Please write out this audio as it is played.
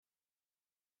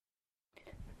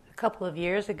A couple of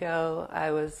years ago,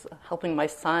 I was helping my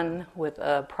son with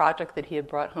a project that he had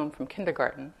brought home from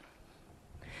kindergarten,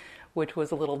 which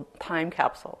was a little time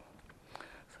capsule.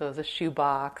 So it was a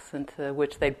shoebox into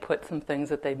which they'd put some things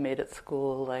that they'd made at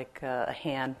school, like a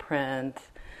handprint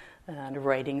and a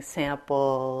writing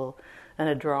sample and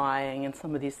a drawing and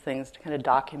some of these things to kind of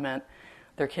document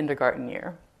their kindergarten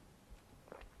year.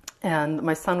 And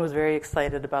my son was very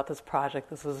excited about this project.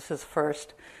 This was his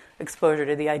first exposure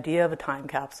to the idea of a time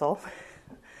capsule.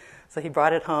 So he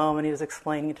brought it home and he was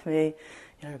explaining to me,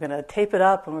 we're going to tape it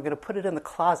up and we're going to put it in the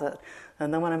closet.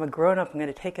 And then when I'm a grown-up, I'm going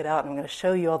to take it out and I'm going to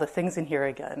show you all the things in here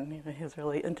again. He was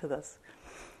really into this.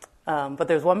 But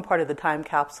there's one part of the time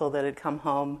capsule that had come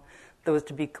home that was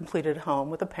to be completed at home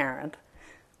with a parent,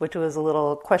 which was a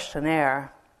little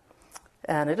questionnaire.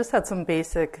 And it just had some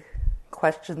basic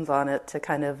questions on it to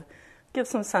kind of give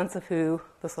some sense of who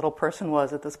this little person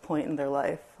was at this point in their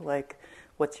life. Like,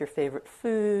 what's your favorite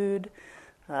food?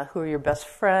 Who are your best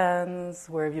friends?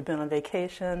 Where have you been on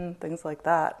vacation? Things like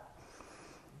that.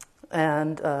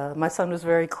 And my son was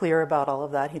very clear about all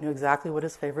of that. He knew exactly what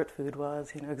his favorite food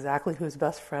was. He knew exactly who his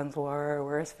best friends were,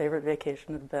 where his favorite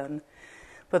vacation had been.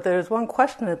 But there was one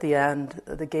question at the end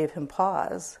that gave him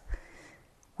pause,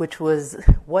 which was,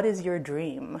 what is your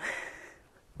dream?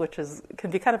 Which can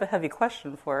be kind of a heavy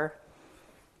question for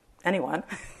anyone.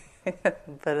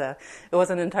 But it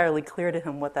wasn't entirely clear to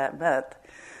him what that meant.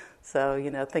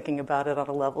 So, thinking about it on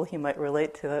a level he might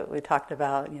relate to it, we talked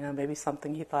about, maybe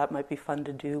something he thought might be fun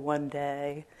to do one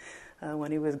day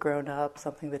when he was grown up,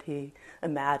 something that he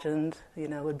imagined,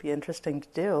 would be interesting to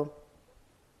do.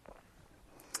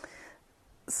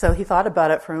 So he thought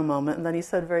about it for a moment, and then he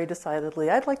said very decidedly,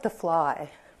 I'd like to fly.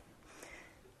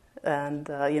 And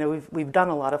we've done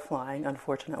a lot of flying,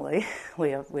 unfortunately.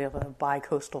 We have a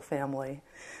bi-coastal family,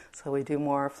 so we do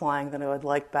more flying than I would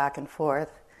like back and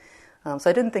forth.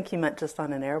 So I didn't think he meant just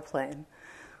on an airplane.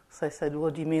 So I said, well,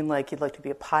 do you mean like you'd like to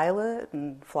be a pilot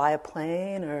and fly a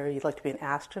plane, or you'd like to be an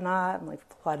astronaut and like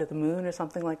fly to the moon or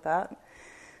something like that?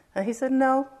 And he said,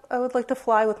 no, I would like to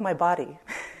fly with my body.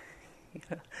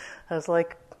 I was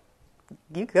like,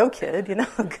 you go, kid.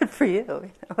 Good for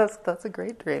you. That's a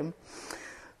great dream.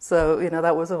 So,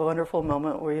 that was a wonderful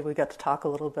moment where we got to talk a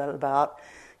little bit about,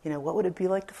 what would it be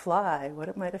like to fly? What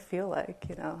it might feel like,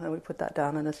 and we put that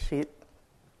down on a sheet.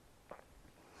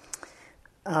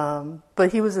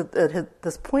 But he was at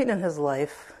this point in his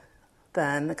life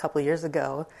then, a couple of years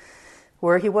ago,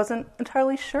 where he wasn't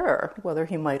entirely sure whether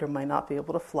he might or might not be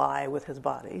able to fly with his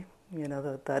body.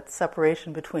 That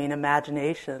separation between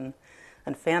imagination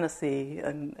and fantasy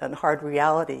and hard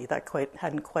reality that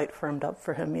hadn't quite firmed up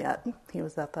for him yet. He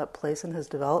was at that place in his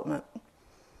development.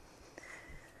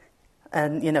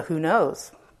 And, who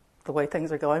knows? The way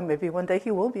things are going, maybe one day he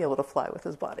will be able to fly with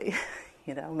his body.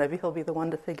 Maybe he'll be the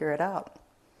one to figure it out.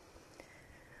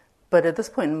 But at this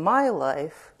point in my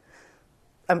life,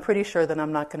 I'm pretty sure that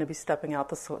I'm not going to be stepping out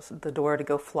the door to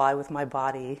go fly with my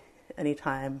body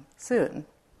anytime soon.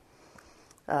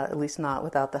 At least not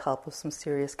without the help of some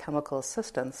serious chemical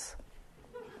assistance.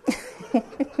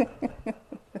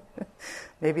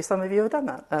 Maybe some of you have done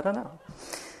that. I don't know.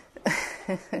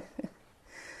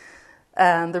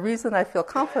 And the reason I feel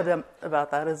confident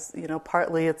about that is,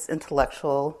 partly it's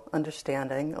intellectual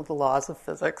understanding of the laws of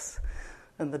physics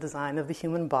and the design of the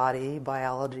human body,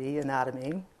 biology,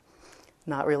 anatomy,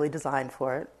 not really designed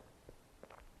for it.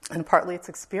 And partly it's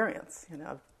experience.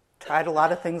 I've tried a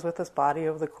lot of things with this body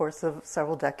over the course of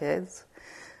several decades,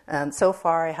 and so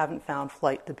far I haven't found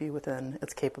flight to be within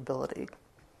its capability.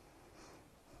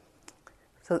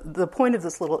 So the point of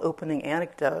this little opening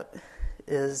anecdote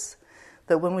is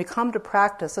that when we come to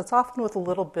practice, it's often with a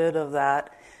little bit of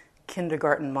that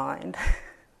kindergarten mind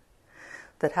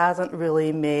that hasn't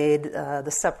really made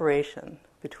the separation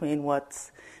between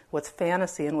what's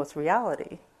fantasy and what's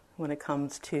reality when it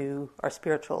comes to our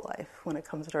spiritual life, when it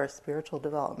comes to our spiritual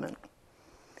development.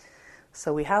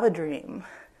 So we have a dream,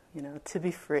 to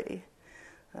be free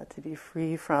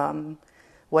from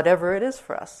whatever it is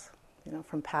for us,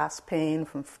 from past pain,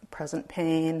 from present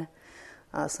pain,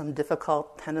 some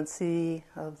difficult tendency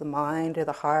of the mind or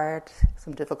the heart,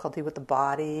 some difficulty with the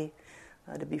body,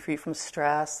 to be free from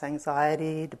stress,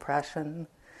 anxiety, depression.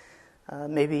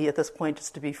 Maybe at this point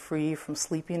just to be free from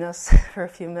sleepiness for a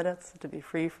few minutes, to be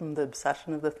free from the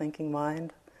obsession of the thinking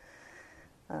mind.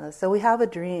 So we have a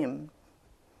dream.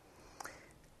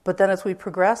 But then as we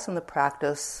progress in the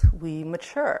practice, we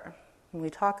mature. When we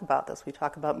talk about this, we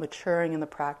talk about maturing in the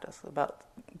practice, about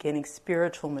gaining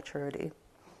spiritual maturity,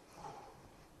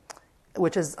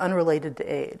 which is unrelated to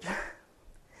age.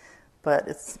 But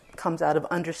it comes out of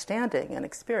understanding and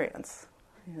experience.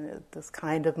 this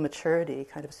kind of maturity,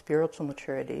 kind of spiritual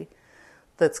maturity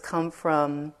that's come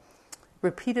from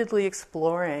repeatedly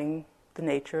exploring the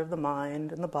nature of the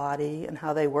mind and the body and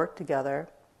how they work together,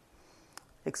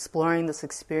 exploring this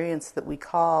experience that we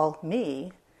call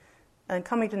me, and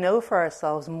coming to know for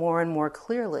ourselves more and more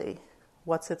clearly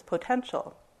what's its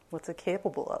potential, what's it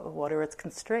capable of, what are its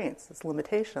constraints, its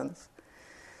limitations,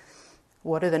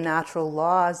 what are the natural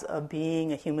laws of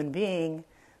being a human being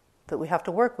that we have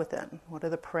to work within, what are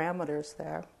the parameters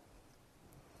there.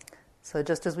 So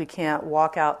just as we can't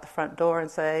walk out the front door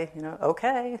and say,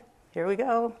 okay, here we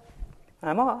go,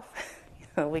 I'm off.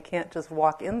 We can't just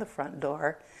walk in the front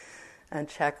door and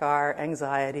check our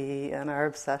anxiety and our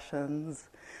obsessions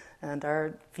and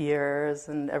our fears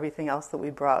and everything else that we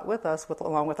brought with us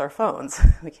along with our phones.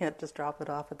 We can't just drop it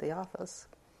off at the office.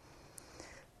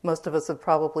 Most of us have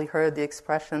probably heard the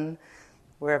expression,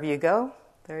 wherever you go,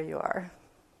 there you are.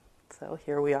 So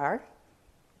here we are,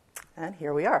 and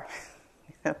here we are.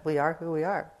 We are who we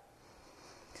are.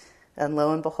 And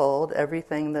lo and behold,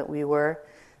 everything that we were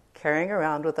carrying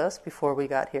around with us before we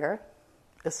got here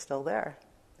is still there.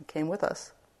 It came with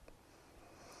us.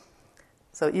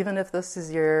 So even if this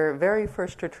is your very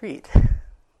first retreat,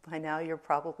 by now you're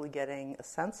probably getting a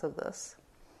sense of this.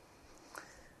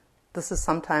 This is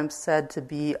sometimes said to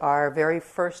be our very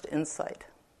first insight,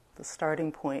 the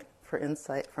starting point for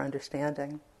insight, for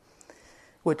understanding,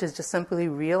 which is just simply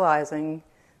realizing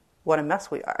what a mess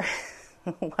we are,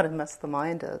 what a mess the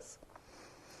mind is.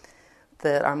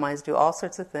 That our minds do all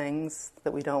sorts of things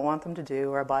that we don't want them to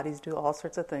do, our bodies do all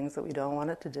sorts of things that we don't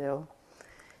want it to do,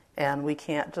 and we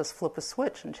can't just flip a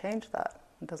switch and change that.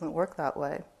 It doesn't work that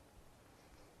way.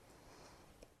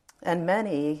 And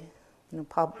many,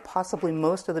 possibly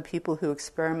most of the people who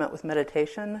experiment with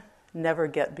meditation never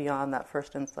get beyond that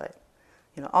first insight.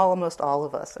 Almost all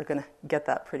of us are going to get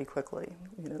that pretty quickly.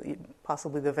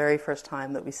 Possibly the very first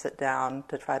time that we sit down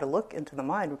to try to look into the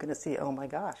mind, we're going to see, oh my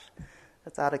gosh,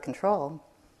 that's out of control.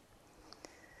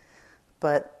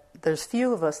 But there's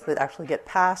few of us that actually get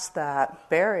past that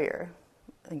barrier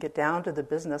and get down to the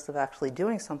business of actually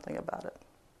doing something about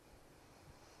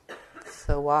it.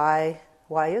 So why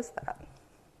is that?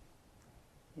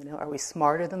 Are we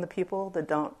smarter than the people that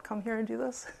don't come here and do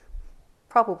this?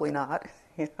 Probably not.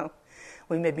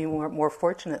 We may be more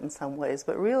fortunate in some ways,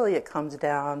 but really it comes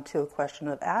down to a question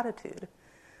of attitude.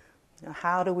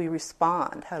 How do we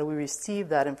respond? How do we receive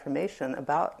that information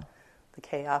about the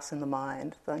chaos in the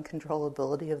mind, the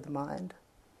uncontrollability of the mind?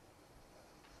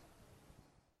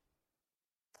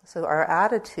 So our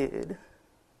attitude,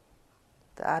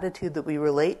 the attitude that we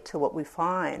relate to what we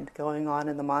find going on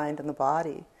in the mind and the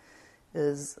body,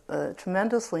 is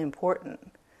tremendously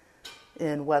important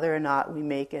in whether or not we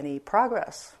make any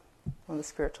progress on the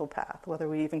spiritual path, whether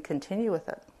we even continue with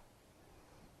it.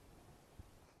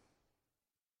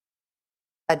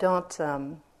 I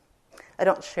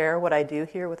don't share what I do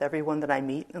here with everyone that I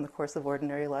meet in the course of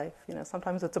ordinary life.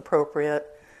 Sometimes it's appropriate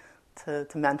to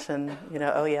mention,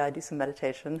 oh yeah, I do some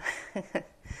meditation.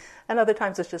 And other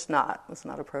times it's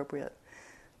not appropriate.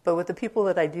 But with the people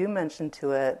that I do mention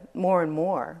to it, more and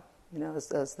more,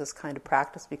 as this kind of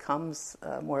practice becomes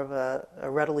more of a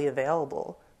readily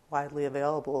available, widely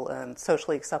available, and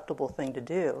socially acceptable thing to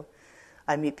do,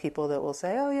 I meet people that will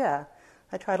say, oh yeah,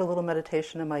 I tried a little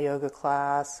meditation in my yoga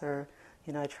class, or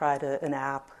I tried an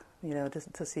app,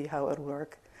 to see how it would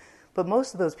work. But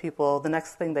most of those people, the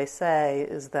next thing they say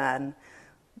is then,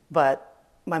 but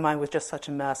my mind was just such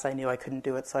a mess, I knew I couldn't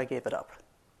do it, so I gave it up.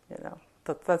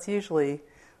 That's usually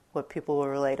what people will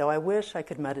relate. Oh, I wish I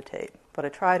could meditate, but I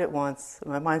tried it once,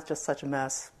 my mind's just such a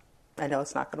mess, I know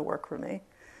it's not going to work for me.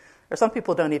 Or some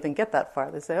people don't even get that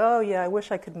far. They say, oh yeah, I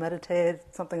wish I could meditate,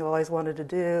 it's something I've always wanted to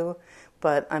do,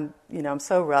 but I'm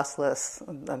so restless,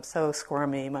 I'm so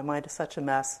squirmy, my mind is such a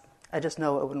mess, I just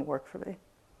know it wouldn't work for me.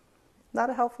 Not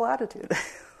a helpful attitude.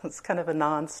 It's kind of a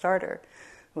non-starter.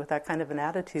 With that kind of an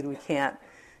attitude, we can't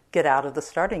get out of the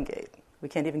starting gate. We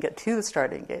can't even get to the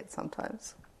starting gate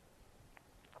sometimes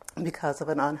because of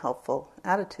an unhelpful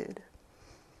attitude.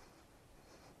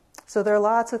 So there are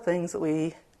lots of things that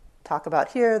we talk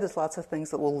about here. There's lots of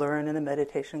things that we'll learn in a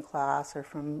meditation class or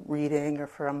from reading or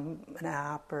from an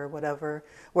app or whatever,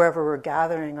 wherever we're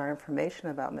gathering our information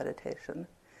about meditation.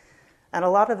 And a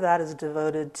lot of that is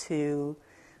devoted to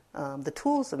the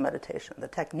tools of meditation, the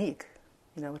technique,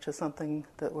 which is something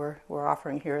that we're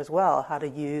offering here as well. How to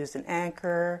use an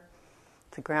anchor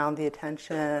to ground the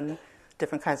attention,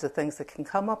 different kinds of things that can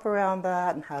come up around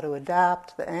that, and how to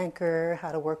adapt the anchor,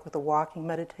 how to work with the walking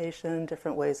meditation,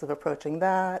 different ways of approaching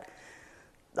that.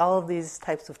 All of these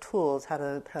types of tools, how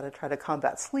to try to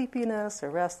combat sleepiness or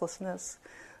restlessness,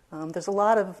 There's a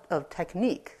lot of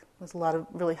technique. There's a lot of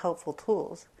really helpful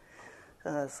tools.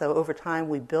 So over time,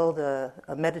 we build a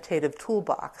meditative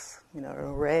toolbox, an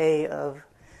array of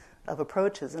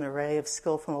approaches, an array of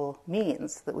skillful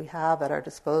means that we have at our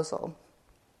disposal.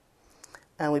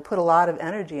 And we put a lot of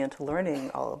energy into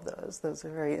learning all of those. Those are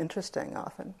very interesting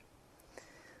often.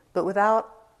 But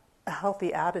without a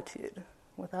healthy attitude,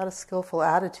 without a skillful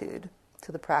attitude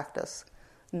to the practice,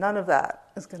 none of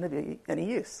that is going to be any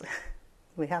use.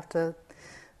 We have to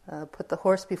put the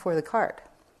horse before the cart.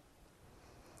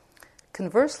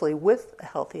 Conversely, with a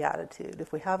healthy attitude,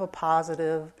 if we have a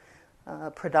positive,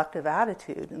 productive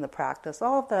attitude in the practice,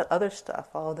 all of that other stuff,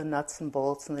 all of the nuts and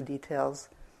bolts and the details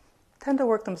tend to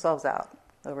work themselves out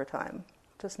over time,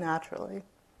 just naturally.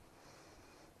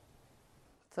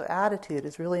 So attitude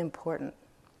is really important.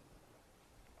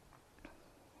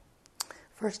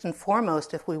 First and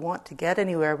foremost, if we want to get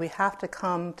anywhere, we have to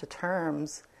come to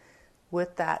terms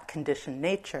with that conditioned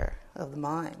nature of the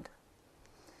mind.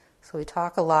 So we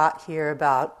talk a lot here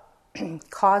about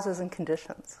causes and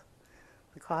conditions,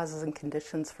 the causes and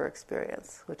conditions for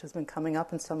experience, which has been coming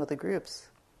up in some of the groups.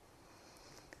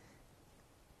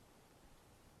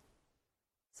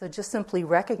 So just simply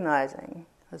recognizing,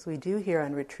 as we do here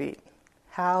on retreat,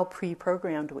 how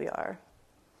pre-programmed we are,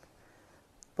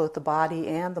 both the body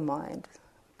and the mind,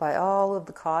 by all of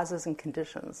the causes and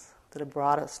conditions that have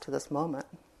brought us to this moment.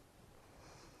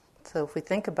 So if we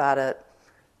think about it,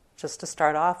 just to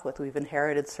start off with, we've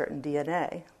inherited certain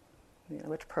DNA,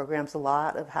 which programs a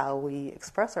lot of how we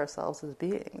express ourselves as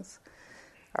beings.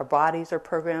 Our bodies are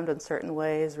programmed in certain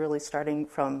ways, really starting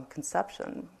from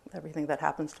conception. Everything that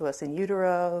happens to us in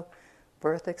utero,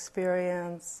 birth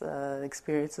experience,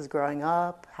 experiences growing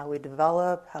up, how we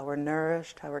develop, how we're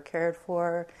nourished, how we're cared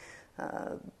for,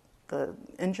 the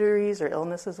injuries or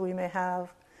illnesses we may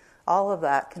have. All of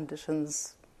that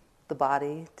conditions the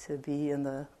body to be in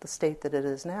the state that it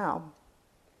is now.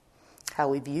 How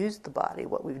we've used the body,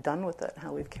 what we've done with it,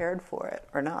 how we've cared for it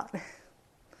or not.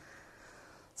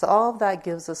 So all of that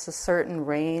gives us a certain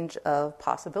range of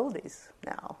possibilities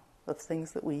now, of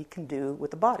things that we can do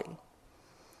with the body,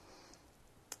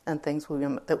 and things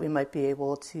that we might be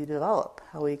able to develop,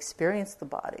 how we experience the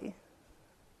body.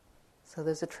 So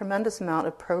there's a tremendous amount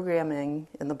of programming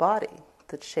in the body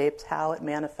that shapes how it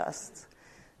manifests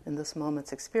in this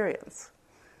moment's experience,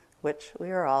 which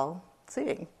we are all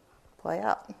seeing play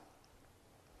out.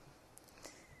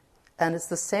 And it's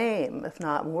the same, if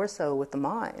not more so, with the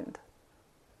mind.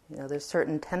 There's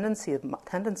certain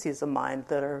tendencies of mind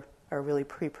that are really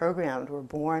pre-programmed. We're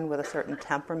born with a certain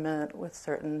temperament, with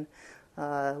a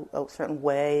certain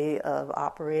way of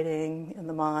operating in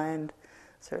the mind,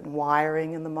 certain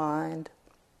wiring in the mind.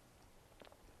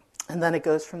 And then it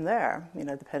goes from there,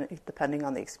 depending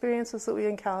on the experiences that we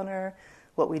encounter,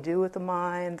 what we do with the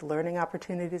mind, learning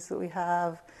opportunities that we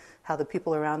have, how the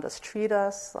people around us treat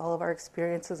us, all of our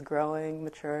experiences growing,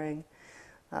 maturing,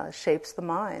 shapes the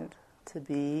mind to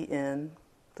be in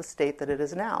the state that it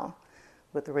is now,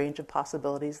 with the range of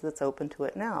possibilities that's open to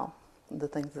it now, the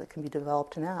things that can be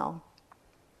developed now.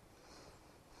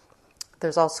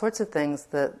 There's all sorts of things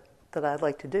that I'd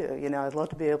like to do. I'd love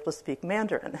to be able to speak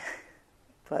Mandarin.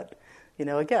 But,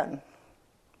 again, I'm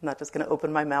not just going to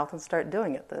open my mouth and start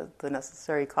doing it. The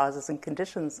necessary causes and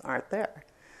conditions aren't there.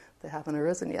 They haven't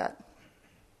arisen yet.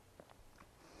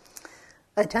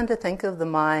 I tend to think of the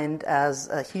mind as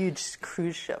a huge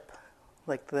cruise ship,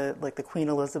 like the Queen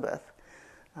Elizabeth.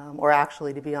 Or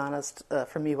actually, to be honest,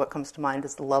 for me, what comes to mind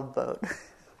is the Love Boat.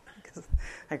 Because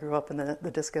I grew up in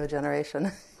the disco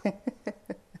generation.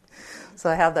 So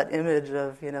I have that image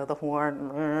of, the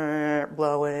horn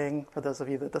blowing, for those of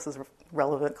you that this is a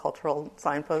relevant cultural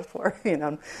signpost for,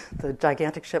 the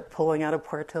gigantic ship pulling out of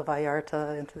Puerto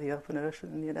Vallarta into the open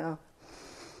ocean,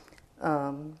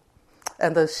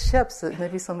 And those ships,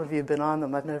 maybe some of you have been on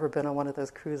them. I've never been on one of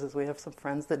those cruises. We have some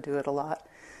friends that do it a lot.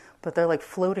 But they're like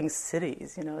floating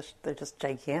cities, they're just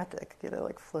gigantic,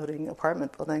 like floating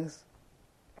apartment buildings.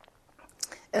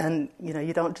 And,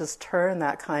 you don't just turn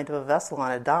that kind of a vessel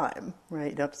on a dime,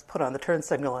 right? You don't just put on the turn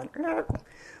signal and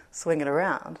swing it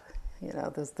around.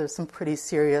 There's some pretty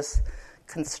serious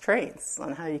constraints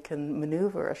on how you can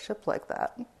maneuver a ship like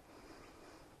that.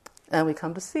 And we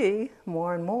come to see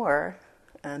more and more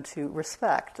and to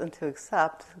respect and to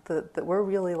accept that we're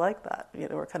really like that.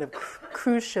 We're kind of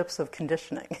cruise ships of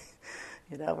conditioning.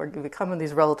 We come in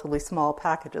these relatively small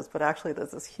packages, but actually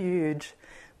there's this huge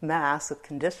mass of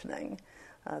conditioning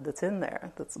that's in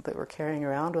there, that we're carrying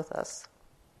around with us.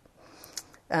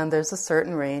 And there's a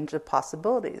certain range of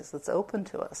possibilities that's open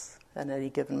to us at any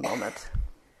given moment.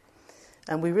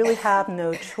 And we really have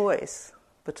no choice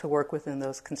but to work within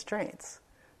those constraints.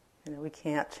 We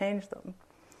can't change them.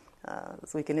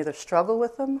 So we can either struggle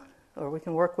with them or we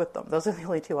can work with them. Those are the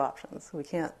only two options. We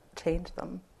can't change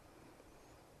them.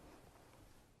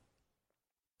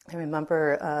 I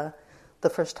remember the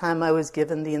first time I was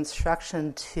given the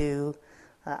instruction to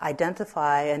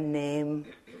identify and name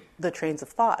the trains of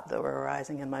thought that were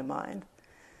arising in my mind,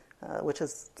 which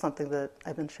is something that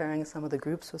I've been sharing in some of the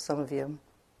groups with some of you,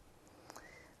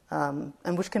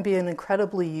 and which can be an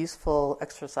incredibly useful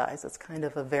exercise. It's kind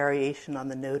of a variation on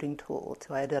the noting tool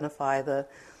to identify the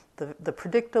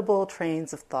predictable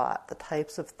trains of thought, the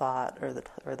types of thought, or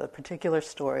the particular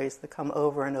stories that come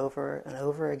over and over and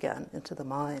over again into the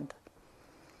mind.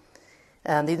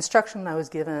 And the instruction I was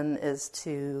given is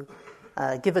to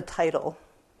give a title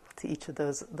to each of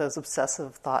those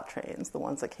obsessive thought trains, the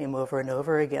ones that came over and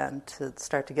over again, to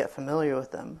start to get familiar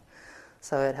with them.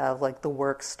 So I'd have like the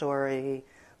work story,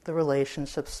 the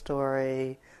relationship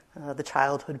story, the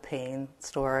childhood pain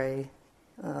story,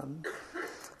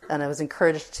 and I was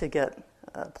encouraged to get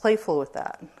playful with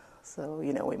that. So,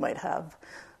 we might have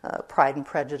Pride and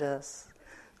Prejudice,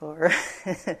 or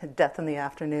Death in the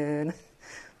Afternoon,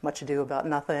 Much Ado About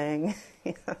Nothing.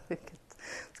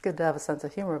 It's good to have a sense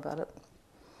of humor about it.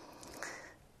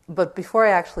 But before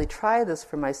I actually tried this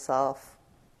for myself,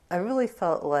 I really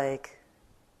felt like,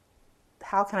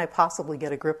 how can I possibly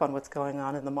get a grip on what's going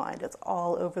on in the mind? It's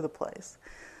all over the place.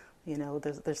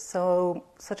 There's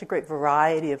such a great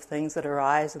variety of things that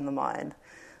arise in the mind.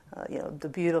 The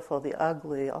beautiful, the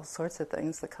ugly, all sorts of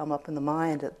things that come up in the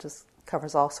mind. It just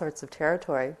covers all sorts of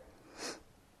territory.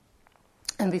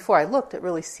 And before I looked, it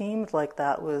really seemed like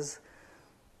that was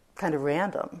kind of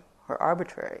random or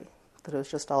arbitrary, that it was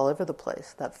just all over the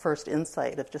place. That first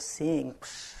insight of just seeing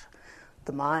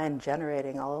the mind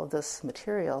generating all of this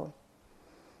material.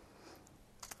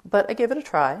 But I gave it a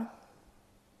try.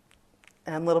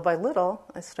 And little by little,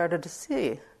 I started to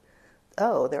see,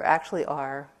 there actually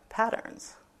are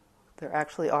patterns. There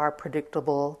actually are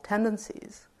predictable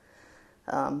tendencies.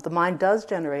 The mind does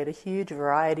generate a huge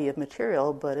variety of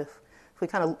material, but if we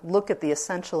kind of look at the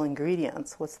essential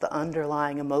ingredients, what's the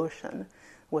underlying emotion,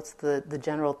 what's the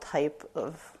general type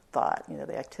of thought,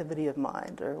 the activity of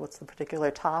mind, or what's the particular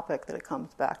topic that it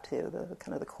comes back to, the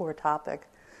kind of the core topic,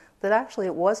 that actually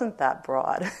it wasn't that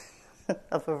broad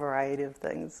of a variety of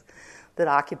things that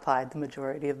occupied the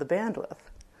majority of the bandwidth.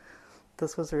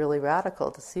 This was really radical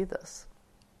to see this.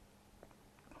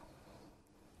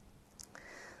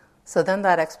 So then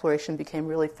that exploration became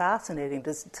really fascinating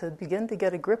to begin to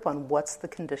get a grip on what's the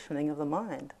conditioning of the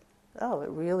mind. It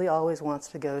really always wants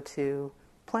to go to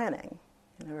planning,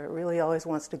 or it really always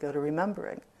wants to go to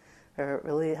remembering, or it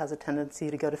really has a tendency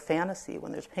to go to fantasy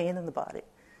when there's pain in the body.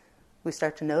 We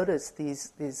start to notice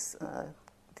these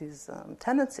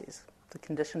tendencies, the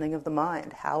conditioning of the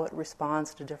mind, how it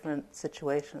responds to different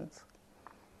situations.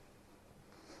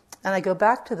 And I go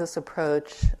back to this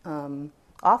approach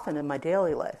often in my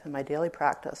daily life, in my daily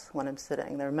practice when I'm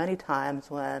sitting. There are many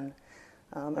times when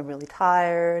I'm really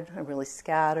tired, I'm really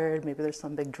scattered, maybe there's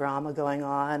some big drama going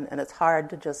on, and it's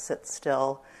hard to just sit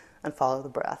still and follow the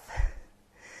breath.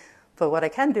 But what I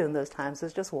can do in those times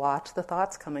is just watch the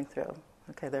thoughts coming through.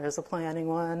 Okay, there's a planning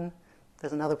one,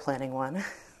 there's another planning one,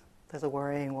 there's a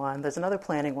worrying one, there's another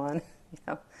planning one,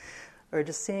 or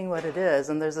just seeing what it is.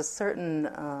 And there's a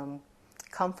certain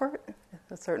comfort,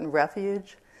 a certain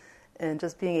refuge, and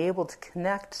just being able to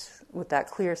connect with that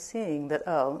clear seeing that,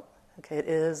 it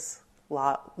is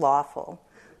lawful.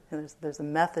 And there's a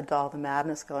method to all the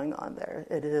madness going on there.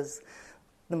 It is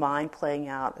the mind playing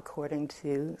out according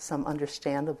to some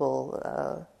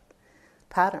understandable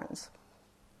patterns.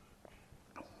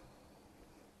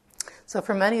 So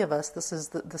for many of us, this is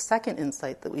the second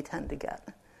insight that we tend to get.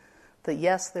 That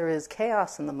yes, there is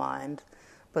chaos in the mind,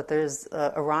 but there's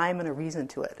a rhyme and a reason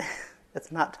to it.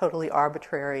 It's not totally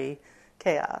arbitrary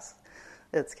chaos.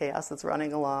 It's chaos that's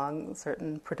running along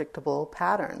certain predictable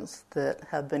patterns that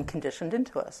have been conditioned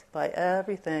into us by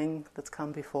everything that's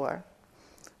come before.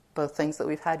 Both things that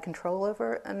we've had control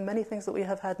over and many things that we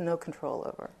have had no control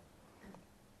over.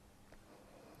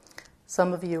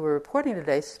 Some of you were reporting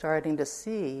today starting to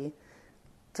see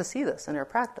this in our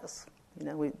practice.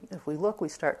 If we look, we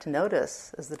start to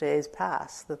notice as the days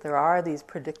pass that there are these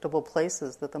predictable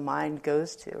places that the mind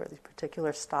goes to, or these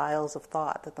particular styles of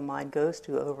thought that the mind goes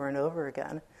to over and over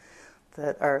again,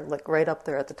 that are like right up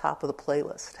there at the top of the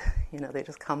playlist. They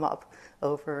just come up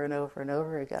over and over and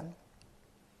over again.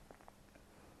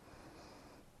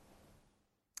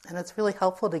 And it's really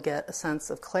helpful to get a sense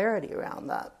of clarity around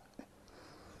that.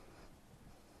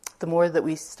 The more that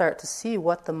we start to see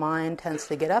what the mind tends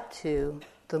to get up to,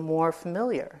 the more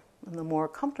familiar and the more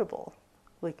comfortable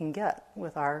we can get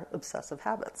with our obsessive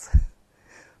habits.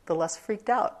 The less freaked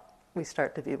out we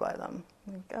start to be by them.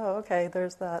 Like, oh, okay,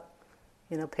 there's that,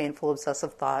 painful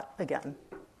obsessive thought again.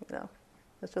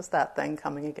 It's just that thing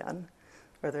coming again.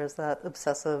 Or there's that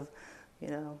obsessive,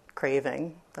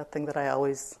 craving, that thing that I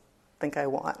always think I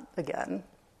want again.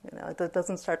 It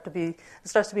doesn't start to be, it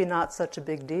starts to be not such a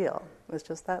big deal. It's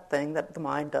just that thing that the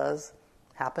mind does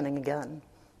happening again.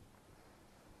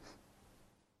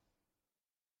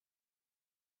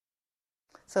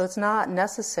 So it's not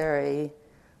necessary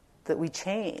that we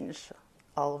change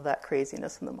all of that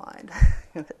craziness in the mind.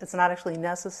 It's not actually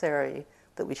necessary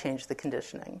that we change the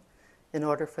conditioning in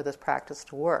order for this practice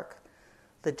to work.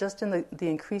 That just in the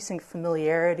increasing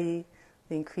familiarity,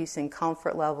 the increasing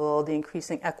comfort level, the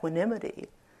increasing equanimity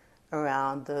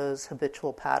around those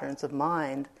habitual patterns of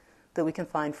mind, that we can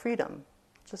find freedom,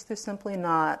 just through simply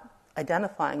not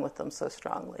identifying with them so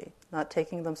strongly, not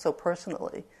taking them so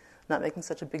personally, not making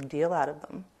such a big deal out of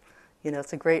them.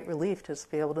 It's a great relief to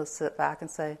just be able to sit back and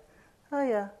say, oh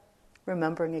yeah,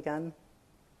 remembering again,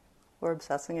 or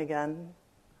obsessing again,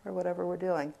 or whatever we're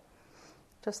doing.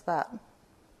 Just that.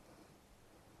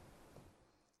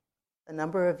 A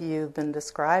number of you have been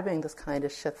describing this kind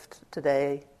of shift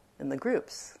today in the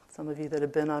groups. Some of you that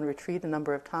have been on retreat a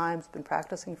number of times, been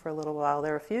practicing for a little while,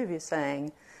 there are a few of you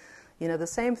saying, the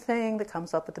same thing that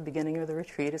comes up at the beginning of the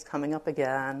retreat is coming up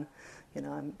again.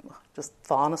 I'm just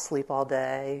falling asleep all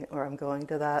day, or I'm going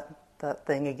to that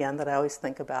thing again that I always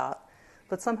think about.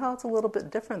 But somehow it's a little bit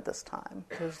different this time.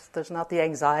 There's not the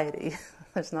anxiety,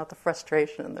 there's not the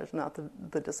frustration, there's not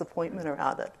the disappointment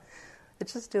around it.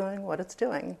 It's just doing what it's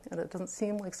doing, and it doesn't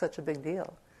seem like such a big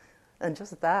deal. And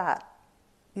just that,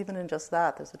 even in just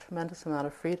that, there's a tremendous amount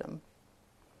of freedom.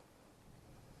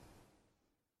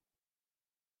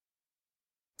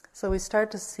 So we start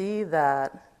to see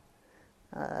that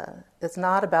it's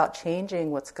not about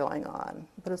changing what's going on,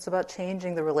 but it's about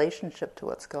changing the relationship to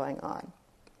what's going on.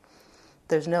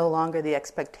 There's no longer the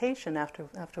expectation after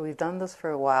we've done this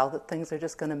for a while that things are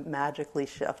just going to magically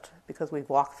shift because we've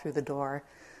walked through the door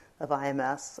of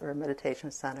IMS or a meditation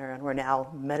center and we're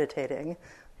now meditating,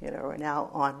 we're now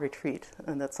on retreat,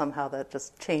 and that somehow that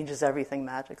just changes everything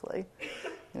magically.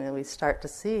 We start to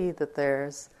see that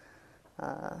there's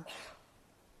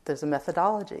a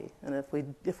methodology, and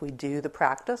if we do the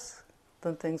practice,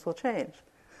 then things will change.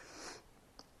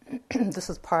 This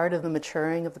is part of the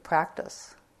maturing of the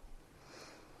practice.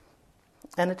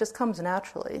 And it just comes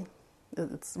naturally.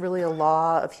 It's really a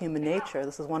law of human nature.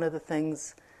 This is one of the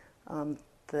things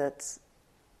that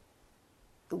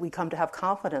we come to have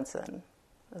confidence in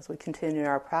as we continue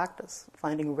our practice,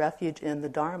 finding refuge in the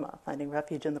Dharma, finding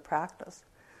refuge in the practice.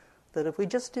 That if we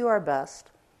just do our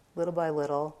best, little by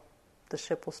little, the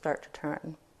ship will start to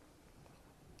turn.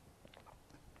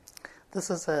 This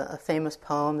is a famous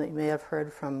poem that you may have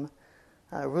heard from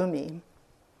Rumi,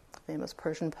 a famous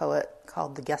Persian poet,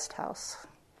 called The Guest House.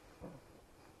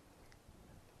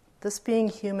 This being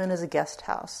human is a guest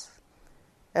house.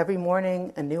 Every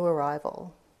morning a new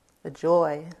arrival, a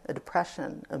joy, a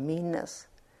depression, a meanness.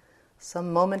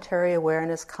 Some momentary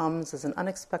awareness comes as an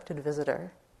unexpected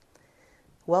visitor.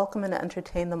 Welcome and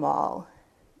entertain them all,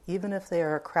 even if they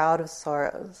are a crowd of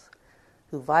sorrows,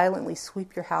 who violently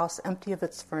sweep your house empty of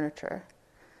its furniture.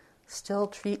 Still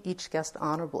treat each guest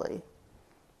honorably.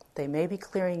 They may be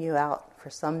clearing you out for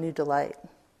some new delight.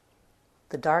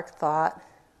 The dark thought,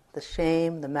 the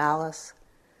shame, the malice,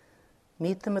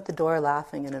 meet them at the door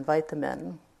laughing and invite them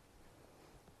in.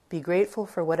 Be grateful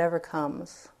for whatever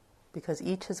comes, because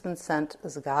each has been sent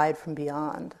as a guide from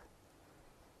beyond.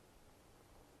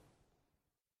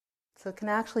 So it can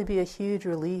actually be a huge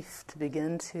relief to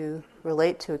begin to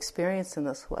relate to experience in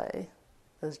this way,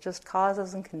 as just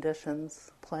causes and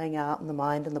conditions playing out in the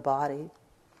mind and the body.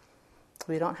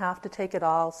 We don't have to take it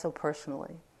all so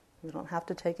personally. We don't have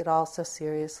to take it all so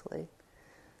seriously.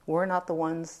 We're not the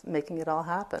ones making it all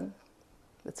happen.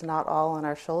 It's not all on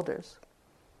our shoulders,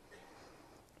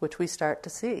 which we start to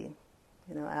see,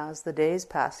 as the days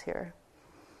pass here.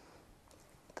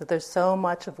 That there's so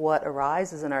much of what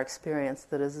arises in our experience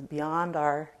that is beyond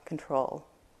our control.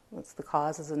 It's the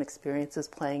causes and experiences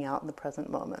playing out in the present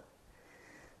moment.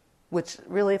 Which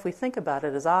really, if we think about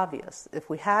it, is obvious. If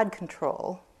we had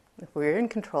control, if we were in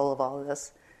control of all of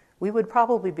this, we would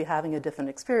probably be having a different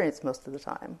experience most of the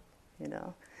time.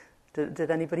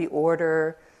 Did anybody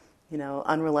order,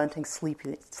 unrelenting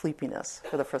sleepiness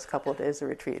for the first couple of days of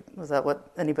retreat? Was that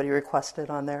what anybody requested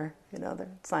on their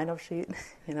sign-up sheet?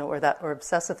 Or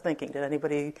obsessive thinking? Did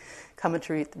anybody come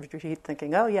into retreat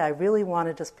thinking, oh yeah, I really want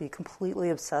to just be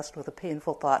completely obsessed with a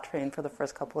painful thought train for the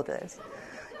first couple of days?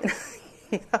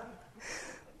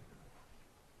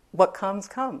 what comes,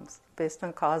 based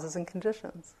on causes and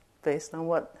conditions, based on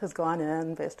what has gone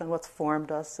in, based on what's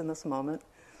formed us in this moment,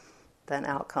 then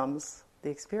out comes the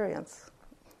experience.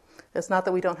 It's not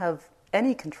that we don't have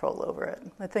any control over it.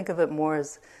 I think of it more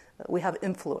as we have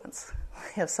influence.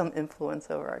 We have some influence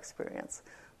over our experience.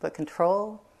 But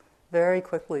control, very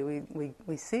quickly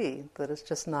we see that it's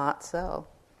just not so.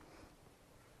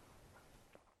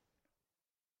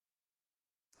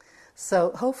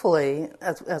 So hopefully,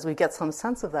 as we get some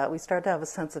sense of that, we start to have a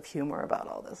sense of humor about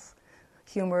all this.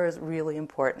 Humor is really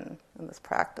important in this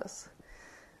practice.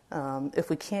 If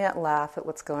we can't laugh at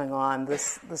what's going on,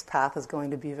 this path is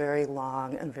going to be very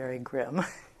long and very grim.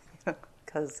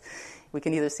 Because we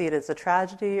can either see it as a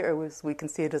tragedy or we can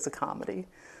see it as a comedy.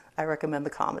 I recommend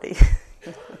the comedy.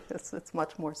 It's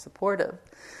much more supportive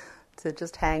to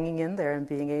just hanging in there and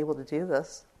being able to do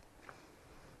this.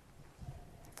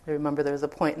 I remember there was a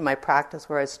point in my practice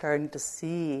where I was starting to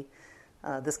see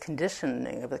this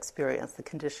conditioning of experience, the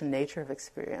conditioned nature of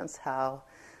experience, how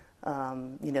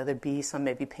there'd be some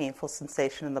maybe painful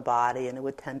sensation in the body, and it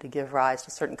would tend to give rise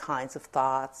to certain kinds of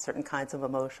thoughts, certain kinds of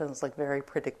emotions, like very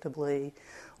predictably,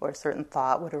 or a certain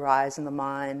thought would arise in the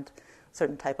mind,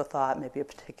 certain type of thought, maybe a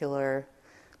particular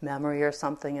memory or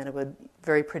something, and it would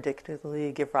very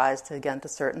predictably give rise to, again, to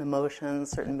certain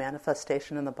emotions, certain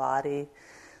manifestation in the body.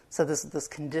 So this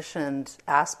conditioned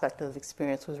aspect of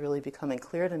experience was really becoming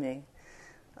clear to me.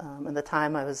 At the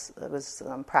time I was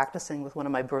practicing with one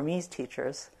of my Burmese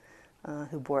teachers,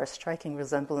 who bore a striking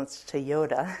resemblance to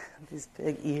Yoda, these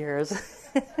big ears,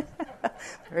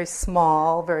 very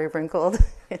small, very wrinkled,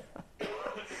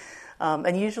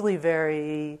 and usually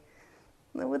very,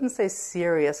 I wouldn't say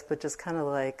serious, but just kind of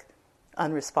like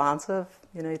unresponsive.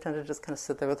 You tend to just kind of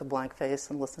sit there with a blank face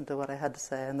and listen to what I had to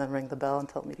say and then ring the bell and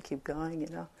tell me to keep going,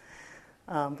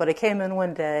 But I came in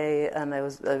one day and I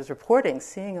was reporting,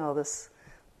 seeing all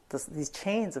these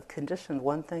chains of condition,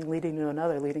 one thing leading to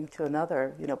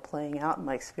another, playing out in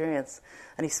my experience.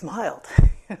 And he smiled,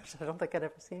 which I don't think I'd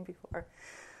ever seen before.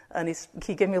 And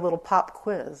he gave me a little pop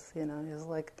quiz. He was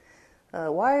like,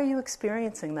 why are you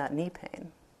experiencing that knee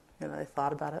pain? I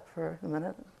thought about it for a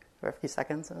minute, or a few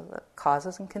seconds, and I was like,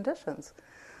 causes and conditions.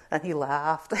 And he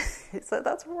laughed. He said,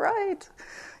 that's right.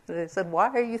 And he said, why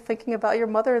are you thinking about your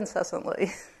mother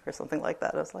incessantly? Or something like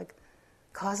that. I was like,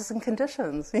 causes and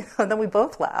conditions. And then we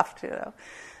both laughed,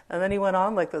 And then he went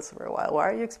on like this for a while. Why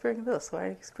are you experiencing this? Why are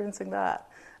you experiencing that?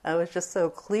 And it was just so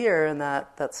clear in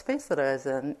that space that I was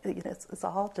in. It's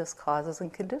all just causes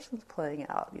and conditions playing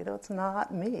out. It's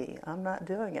not me. I'm not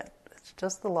doing it. It's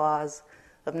just the laws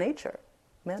of nature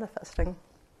manifesting.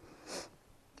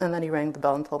 And then he rang the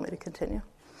bell and told me to continue.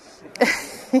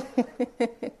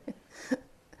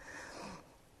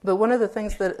 But one of the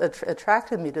things that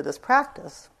attracted me to this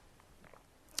practice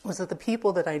was that the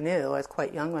people that I knew, I was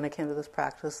quite young when I came to this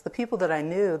practice, the people that I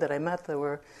knew, that I met that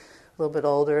were a little bit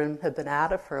older and had been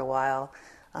at it for a while,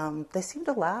 they seemed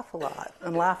to laugh a lot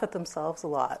and laugh at themselves a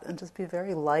lot and just be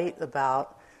very light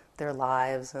about their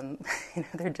lives and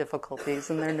their difficulties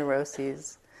and their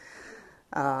neuroses.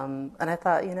 And I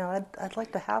thought, I'd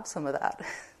like to have some of that.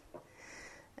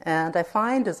 And I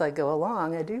find as I go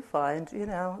along, I do find,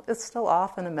 it's still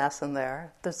often a mess in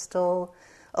there. There's still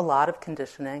a lot of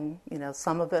conditioning.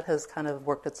 Some of it has kind of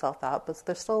worked itself out, but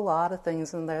there's still a lot of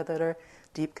things in there that are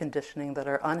deep conditioning, that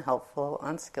are unhelpful,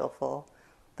 unskillful.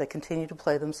 They continue to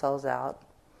play themselves out.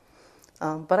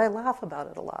 But I laugh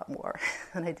about it a lot more,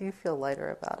 and I do feel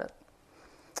lighter about it.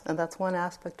 And that's one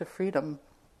aspect of freedom.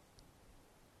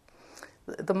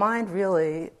 The mind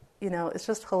really, it's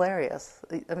just hilarious.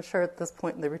 I'm sure at this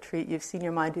point in the retreat you've seen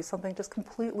your mind do something just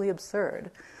completely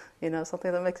absurd,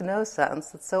 something that makes no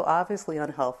sense. It's so obviously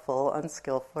unhelpful,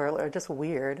 unskillful, or just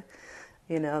weird.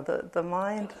 The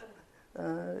mind,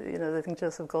 I think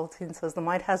Joseph Goldstein says, the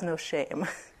mind has no shame.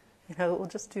 It will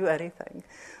just do anything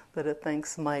that it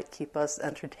thinks might keep us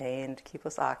entertained, keep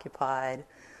us occupied.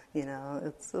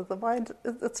 It's the mind,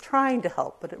 it's trying to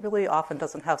help, but it really often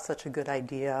doesn't have such a good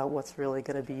idea what's really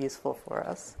going to be useful for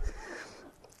us.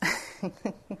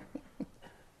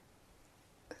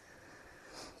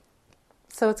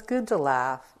 So it's good to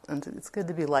laugh, and it's good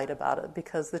to be light about it,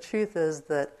 because the truth is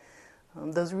that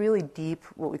those really deep,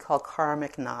 what we call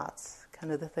karmic knots,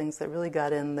 kind of the things that really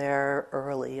got in there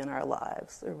early in our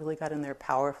lives, or really got in there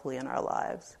powerfully in our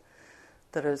lives,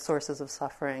 that are sources of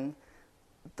suffering,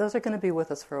 those are going to be with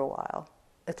us for a while.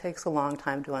 It takes a long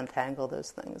time to untangle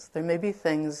those things. There may be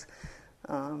things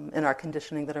in our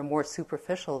conditioning that are more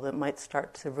superficial that might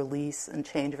start to release and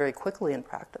change very quickly in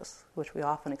practice, which we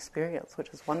often experience, which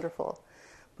is wonderful.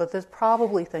 But there's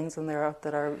probably things in there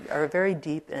that are very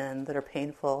deep in, that are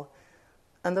painful,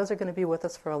 And those are going to be with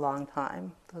us for a long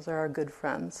time. Those are our good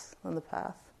friends on the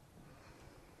path.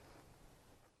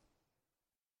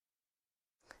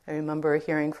 I remember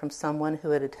hearing from someone who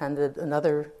had attended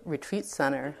another retreat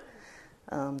center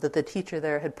that the teacher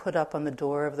there had put up on the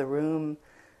door of the room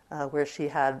where she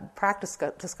had practice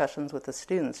discussions with the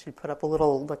students. She'd put up a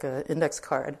little, like an index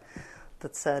card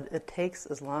that said, "It takes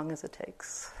as long as it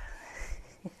takes."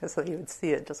 So you would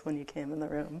see it just when you came in the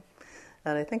room.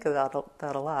 And I think about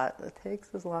that a lot. It takes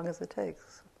as long as it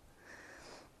takes.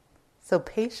 So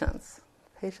patience.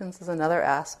 Patience is another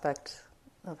aspect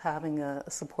of having a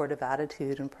supportive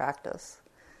attitude in practice.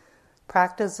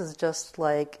 Practice is just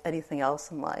like anything else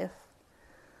in life.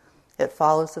 It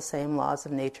follows the same laws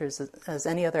of nature as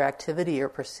any other activity or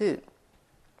pursuit.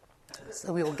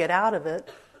 So we will get out of it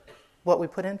what we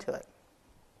put into it.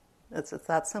 It's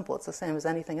that simple. It's the same as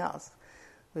anything else.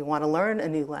 We want to learn a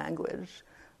new language,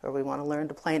 or we want to learn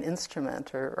to play an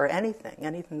instrument, or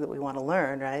anything that we want to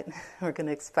learn, right? We're going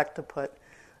to expect to put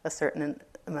a certain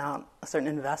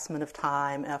investment of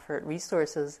time, effort,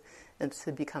 resources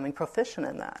into becoming proficient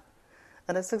in that.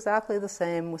 And it's exactly the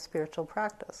same with spiritual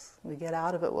practice. We get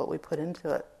out of it what we put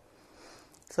into it.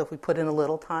 So if we put in a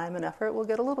little time and effort, we'll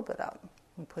get a little bit out.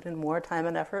 We put in more time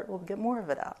and effort, we'll get more of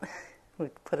it out. We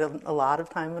put in a lot of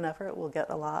time and effort, we'll get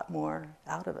a lot more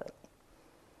out of it.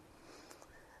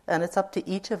 And it's up to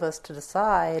each of us to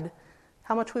decide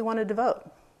how much we want to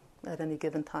devote at any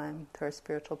given time to our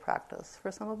spiritual practice.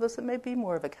 For some of us, it may be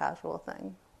more of a casual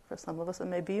thing. For some of us, it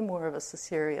may be more of a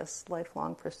serious,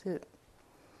 lifelong pursuit.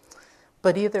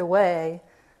 But either way,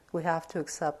 we have to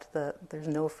accept that there's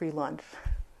no free lunch.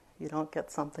 You don't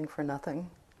get something for nothing.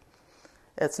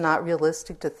 It's not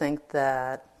realistic to think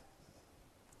that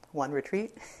one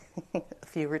retreat, a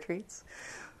few retreats,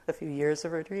 a few years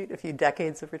of retreat, a few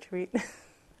decades of retreat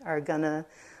are going to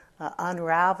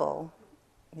unravel,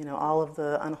 all of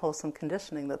the unwholesome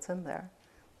conditioning that's in there.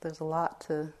 There's a lot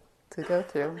to go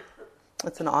through.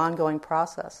 It's an ongoing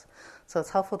process. So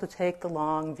it's helpful to take the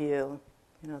long view.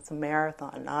 It's a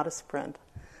marathon, not a sprint.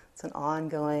 It's an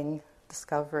ongoing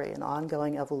discovery, an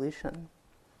ongoing evolution.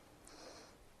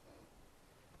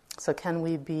 So can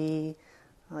we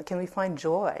find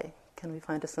joy? Can we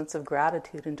find a sense of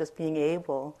gratitude in just being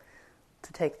able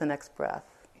to take the next breath,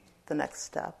 the next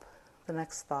step, the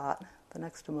next thought, the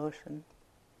next emotion?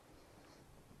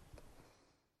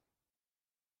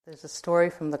 There's a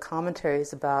story from the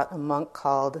commentaries about a monk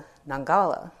called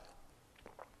Nangala,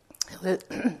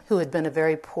 who had been a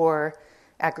very poor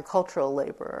agricultural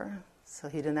laborer. So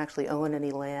he didn't actually own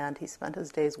any land. He spent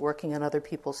his days working in other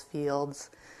people's fields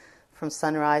from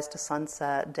sunrise to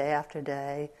sunset, day after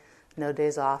day, no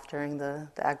days off during the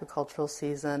agricultural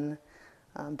season,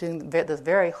 doing this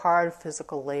very hard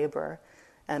physical labor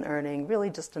and earning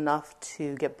really just enough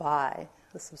to get by,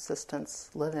 the subsistence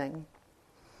living.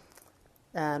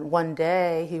 And one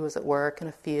day he was at work in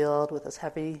a field with his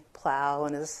heavy plow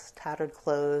and his tattered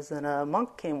clothes, and a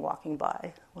monk came walking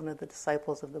by, one of the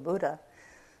disciples of the Buddha,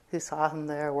 who saw him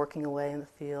there working away in the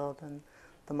field. And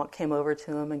the monk came over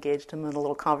to him, engaged him in a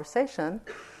little conversation,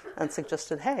 and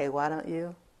suggested, "Hey, why don't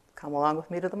you come along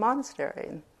with me to the monastery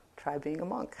and try being a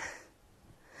monk?"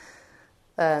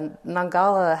 And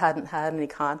Nangala hadn't had any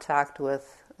contact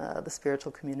with the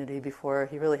spiritual community before.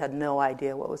 He really had no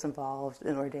idea what was involved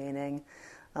in ordaining.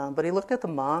 But he looked at the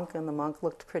monk, and the monk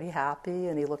looked pretty happy,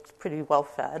 and he looked pretty well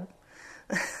fed.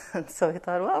 And so he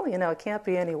thought, well, it can't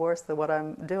be any worse than what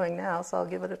I'm doing now, so I'll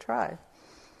give it a try.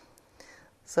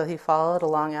 So he followed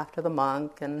along after the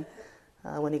monk, and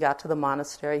when he got to the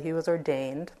monastery, he was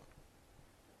ordained.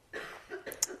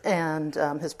 And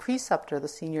his preceptor, the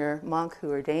senior monk who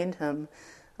ordained him,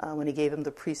 when he gave him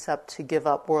the precept to give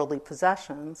up worldly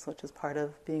possessions, which is part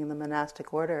of being in the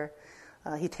monastic order,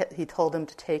 he told him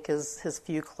to take his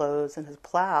few clothes and his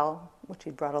plow, which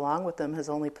he'd brought along with him, his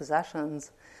only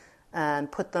possessions,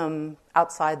 and put them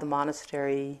outside the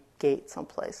monastery gate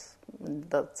someplace. And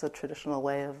that's a traditional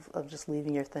way of just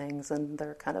leaving your things, and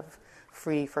they're kind of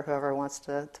free for whoever wants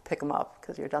to pick them up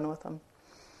because you're done with them.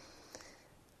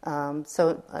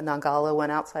 So Nangala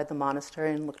went outside the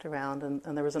monastery and looked around,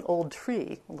 and there was an old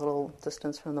tree a little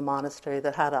distance from the monastery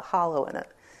that had a hollow in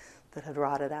it that had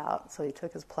rotted out. So he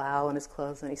took his plow and his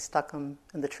clothes and he stuck them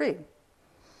in the tree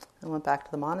and went back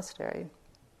to the monastery.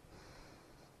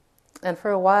 And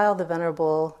for a while, the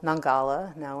Venerable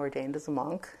Nangala, now ordained as a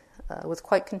monk, was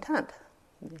quite content.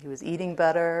 He was eating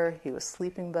better, he was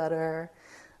sleeping better,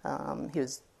 he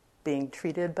was being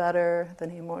treated better than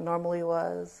he more normally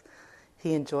was.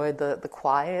 He enjoyed the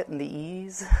quiet and the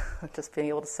ease of just being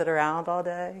able to sit around all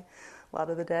day, a lot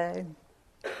of the day.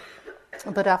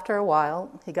 But after a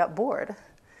while, he got bored.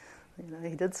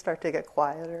 He did start to get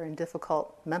quieter, and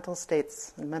difficult mental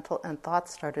states and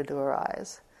thoughts started to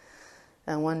arise.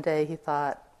 And one day he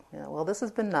thought, well, this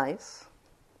has been nice,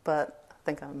 but I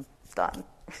think I'm done.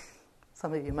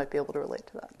 Some of you might be able to relate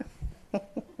to that.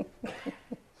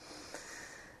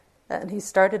 And he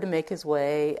started to make his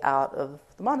way out of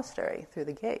the monastery through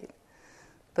the gate.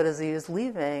 But as he was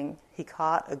leaving, he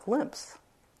caught a glimpse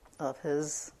of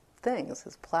his things,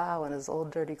 his plow and his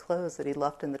old dirty clothes that he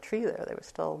left in the tree there. They were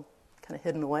still kind of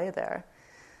hidden away there.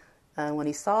 And when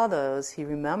he saw those, he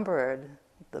remembered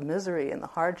the misery and the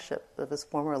hardship of his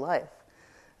former life.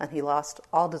 And he lost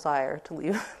all desire to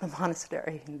leave the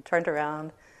monastery. He turned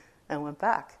around and went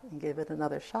back and gave it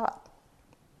another shot.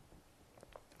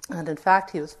 And in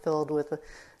fact, he was filled with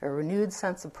a renewed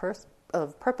sense of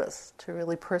purpose to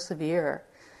really persevere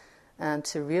and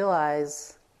to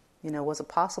realize, was it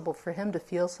possible for him to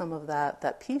feel some of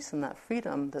that peace and that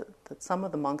freedom that some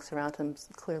of the monks around him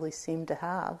clearly seemed to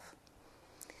have.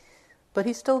 But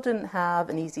he still didn't have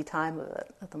an easy time of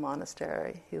it at the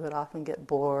monastery. He would often get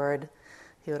bored.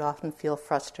 He would often feel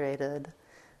frustrated.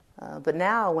 But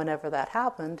now, whenever that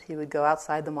happened, he would go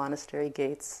outside the monastery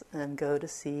gates and go to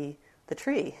see the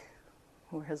tree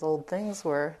where his old things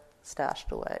were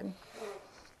stashed away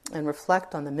and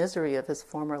reflect on the misery of his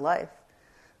former life.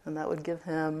 And that would give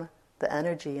him the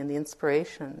energy and the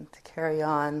inspiration to carry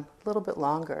on a little bit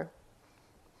longer.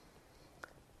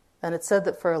 And it said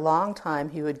that for a long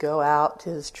time he would go out to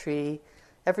his tree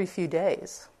every few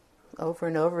days, over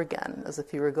and over again, as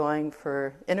if he were going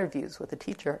for interviews with a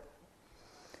teacher,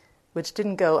 which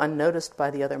didn't go unnoticed by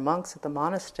the other monks at the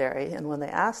monastery. And when they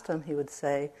asked him, he would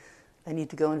say, I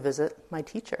need to go and visit my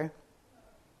teacher.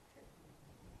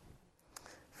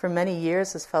 For many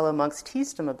years, his fellow monks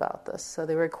teased him about this, so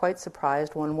they were quite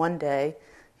surprised when one day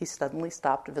he suddenly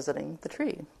stopped visiting the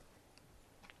tree.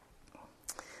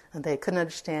 And they couldn't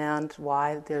understand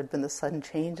why there had been this sudden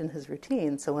change in his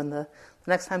routine. So when the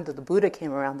next time that the Buddha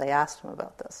came around, they asked him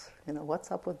about this.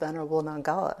 What's up with Venerable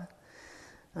Nangala?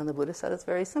 And the Buddha said it's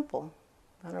very simple.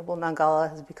 Venerable Nangala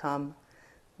has become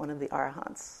one of the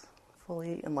arahants,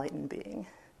 fully enlightened being.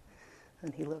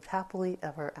 And he lived happily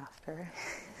ever after.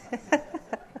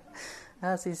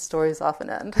 As these stories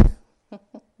often end.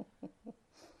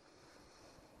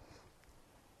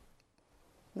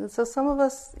 And so some of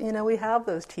us, we have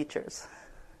those teachers.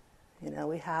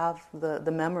 We have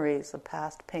the memories of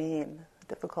past pain,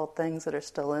 difficult things that are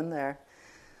still in there,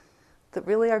 that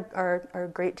really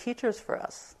are great teachers for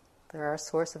us. They're our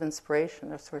source of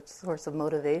inspiration, our source of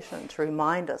motivation to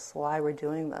remind us why we're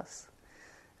doing this.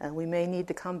 And we may need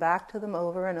to come back to them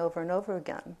over and over and over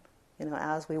again,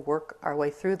 as we work our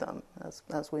way through them,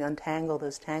 as we untangle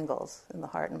those tangles in the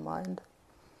heart and mind.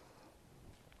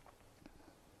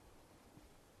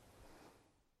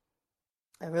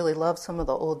 I really love some of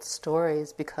the old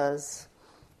stories because,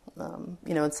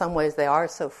 in some ways they are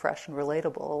so fresh and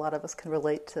relatable. A lot of us can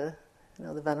relate to,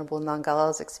 the Venerable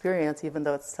Nangala's experience, even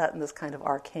though it's set in this kind of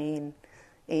arcane,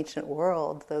 ancient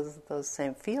world. Those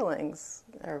same feelings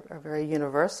are very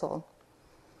universal.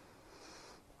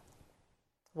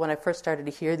 When I first started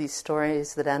to hear these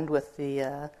stories that end with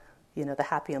the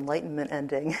happy enlightenment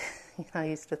ending, I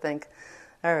used to think,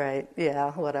 all right,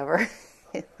 yeah, whatever.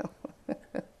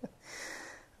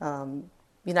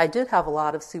 I did have a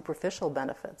lot of superficial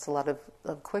benefits, a lot of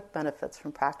quick benefits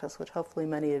from practice, which hopefully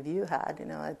many of you had.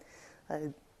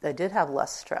 I did have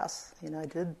less stress. I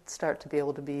did start to be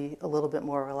able to be a little bit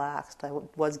more relaxed. I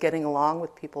was getting along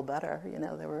with people better.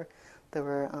 There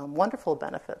were wonderful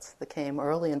benefits that came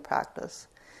early in practice.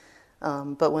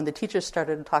 But when the teachers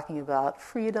started talking about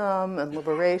freedom and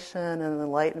liberation and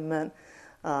enlightenment,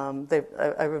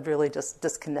 I would really just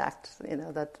disconnect.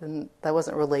 That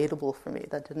wasn't relatable for me.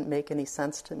 That didn't make any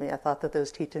sense to me. I thought that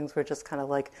those teachings were just kind of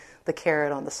like the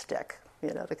carrot on the stick,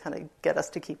 to kind of get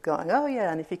us to keep going. Oh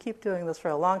yeah, and if you keep doing this for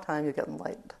a long time, you get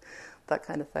enlightened. That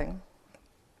kind of thing.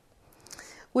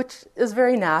 Which is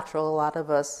very natural. A lot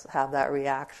of us have that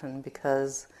reaction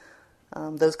because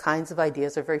those kinds of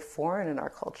ideas are very foreign in our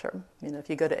culture. If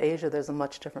you go to Asia, there's a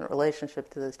much different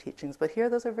relationship to those teachings. But here,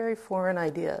 those are very foreign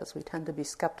ideas. We tend to be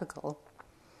skeptical.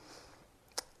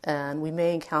 And we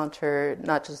may encounter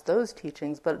not just those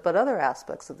teachings, but other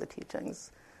aspects of the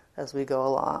teachings as we go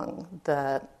along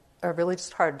that are really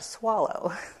just hard to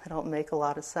swallow. They don't make a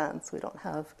lot of sense. We don't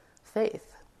have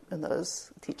faith in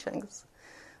those teachings.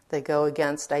 They go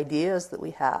against ideas that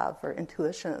we have or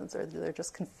intuitions, or they're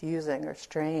just confusing or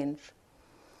strange.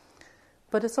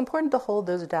 But it's important to hold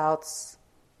those doubts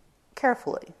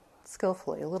carefully,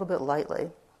 skillfully, a little bit lightly.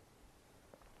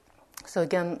 So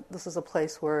again, this is a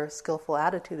place where skillful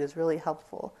attitude is really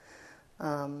helpful.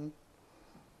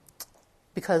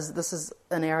 because this is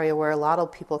an area where a lot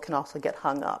of people can also get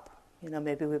hung up.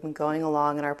 Maybe we've been going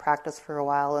along in our practice for a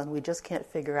while and we just can't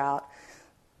figure out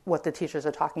what the teachers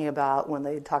are talking about when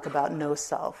they talk about no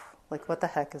self. Like, what the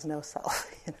heck is no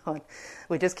self? And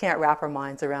we just can't wrap our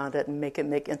minds around it and make it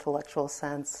make intellectual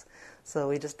sense. So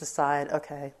we just decide,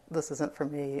 okay, this isn't for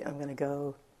me. I'm going to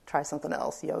go try something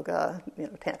else, yoga,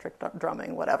 tantric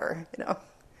drumming, whatever,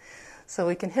 So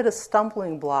we can hit a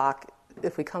stumbling block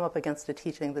if we come up against a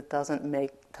teaching that doesn't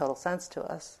make total sense to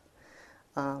us,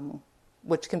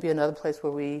 which can be another place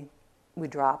where we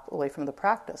drop away from the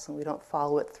practice and we don't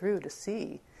follow it through to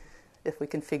see if we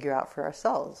can figure out for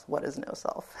ourselves what is no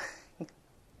self.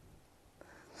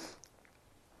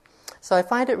 So I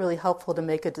find it really helpful to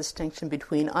make a distinction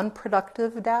between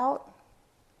unproductive doubt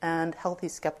and healthy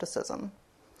skepticism,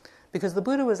 because the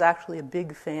Buddha was actually a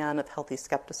big fan of healthy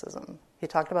skepticism. He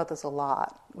talked about this a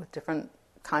lot with different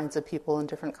kinds of people in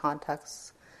different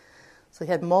contexts. So he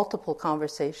had multiple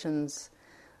conversations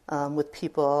with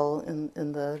people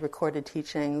in the recorded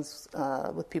teachings,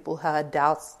 with people who had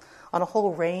doubts on a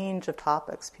whole range of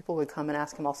topics. People would come and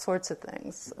ask him all sorts of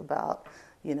things about,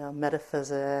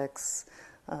 metaphysics,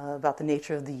 about the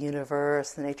nature of the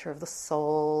universe, the nature of the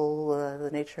soul, the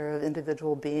nature of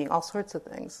individual being, all sorts of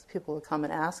things. People would come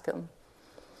and ask him.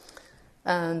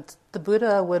 And the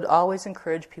Buddha would always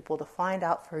encourage people to find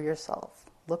out for yourself.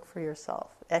 Look for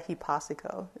yourself. Ehi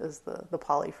passiko is the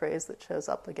Pali phrase that shows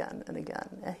up again and again.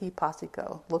 Ehi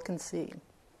passiko, look and see.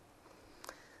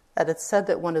 And it's said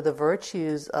that one of the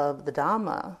virtues of the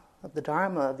Dhamma,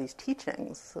 of these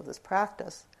teachings, of this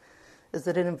practice, is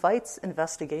that it invites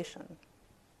investigation.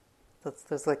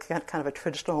 There's like kind of a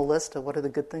traditional list of what are the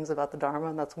good things about the Dharma,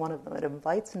 and that's one of them. It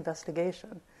invites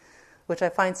investigation, which I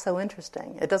find so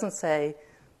interesting. It doesn't say,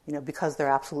 because they're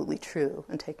absolutely true,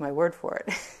 and take my word for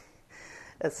it.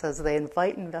 It says they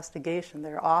invite investigation.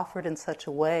 They're offered in such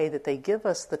a way that they give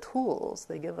us the tools,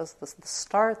 they give us the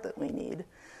start that we need,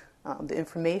 the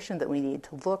information that we need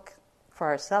to look for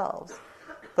ourselves.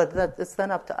 But that it's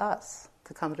then up to us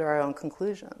to come to our own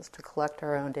conclusions, to collect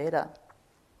our own data,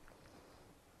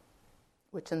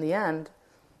 which in the end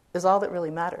is all that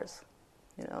really matters.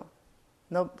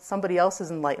 Somebody else's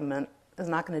enlightenment is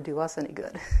not going to do us any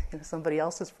good. Somebody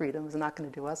else's freedom is not going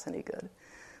to do us any good.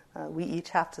 We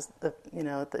each have to,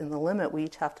 in the limit, we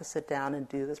each have to sit down and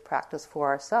do this practice for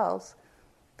ourselves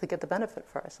to get the benefit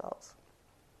for ourselves.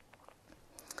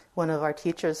 One of our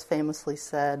teachers famously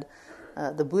said,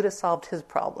 the Buddha solved his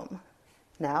problem.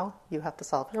 Now you have to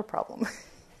solve your problem.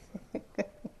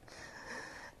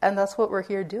 And that's what we're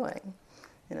here doing.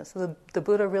 So the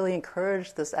Buddha really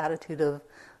encouraged this attitude of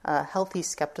healthy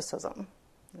skepticism,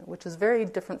 which is very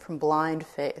different from blind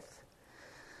faith.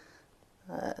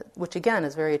 Which again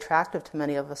is very attractive to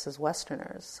many of us as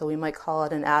Westerners. So we might call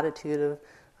it an attitude of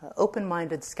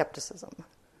open-minded skepticism,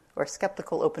 or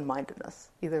skeptical open-mindedness,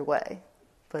 either way.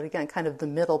 But again, kind of the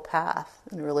middle path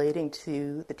in relating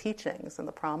to the teachings and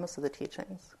the promise of the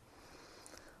teachings.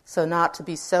 So not to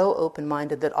be so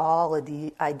open-minded that all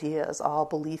ideas, all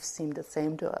beliefs seem the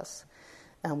same to us,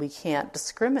 and we can't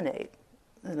discriminate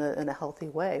in a healthy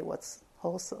way what's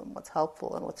wholesome, what's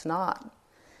helpful, and what's not.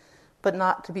 But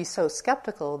not to be so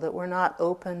skeptical that we're not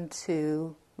open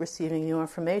to receiving new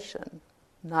information,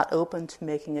 not open to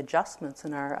making adjustments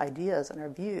in our ideas and our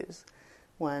views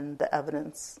when the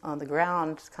evidence on the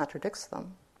ground contradicts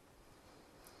them.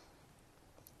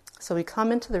 So we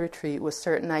come into the retreat with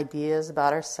certain ideas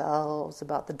about ourselves,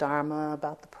 about the Dharma,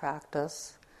 about the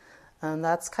practice, and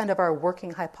that's kind of our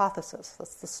working hypothesis.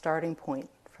 That's the starting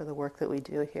point for the work that we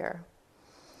do here.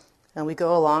 And we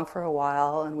go along for a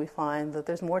while and we find that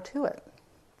there's more to it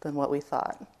than what we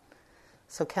thought.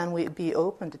 So can we be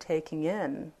open to taking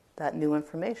in that new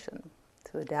information,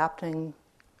 to adapting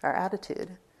our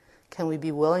attitude? Can we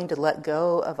be willing to let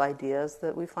go of ideas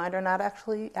that we find are not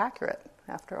actually accurate,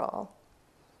 after all?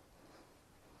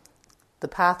 The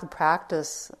path of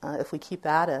practice, if we keep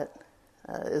at it,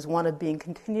 is one of being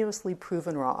continuously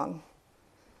proven wrong.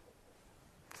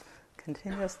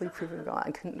 Continuously proven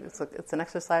wrong. It's an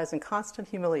exercise in constant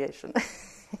humiliation.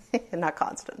 Not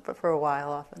constant, but for a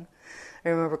while often. I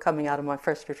remember coming out of my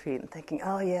first retreat and thinking,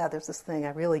 oh yeah, there's this thing,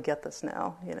 I really get this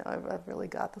now. I've really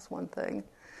got this one thing.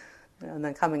 And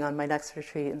then coming on my next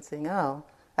retreat and saying, oh,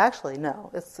 actually no,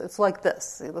 it's like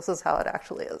this. This is how it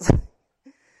actually is.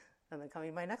 And then coming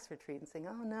to my next retreat and saying,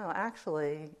 oh no,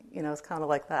 actually, it's kind of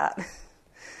like that.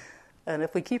 And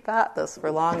if we keep at this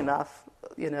for long enough,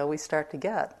 we start to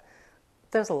get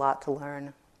there's a lot to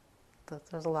learn.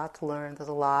 There's a lot to learn. There's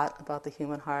a lot about the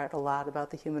human heart, a lot about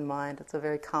the human mind. It's a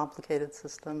very complicated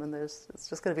system, and it's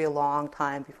just going to be a long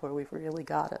time before we've really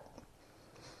got it.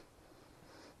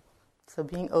 So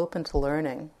being open to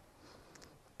learning,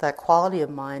 that quality of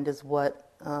mind is what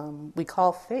we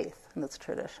call faith in this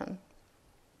tradition.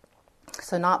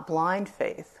 So not blind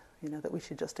faith, that we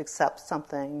should just accept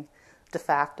something de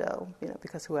facto,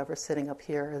 because whoever's sitting up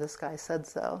here or this guy said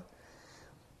so.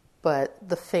 But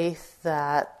the faith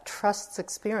that trusts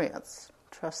experience,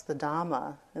 trusts the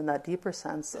Dhamma in that deeper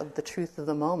sense of the truth of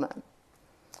the moment,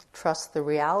 trusts the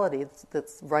reality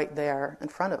that's right there in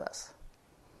front of us.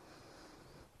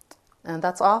 And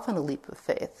that's often a leap of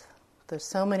faith. There's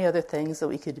so many other things that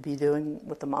we could be doing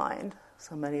with the mind,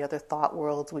 so many other thought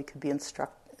worlds we could be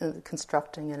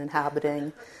constructing and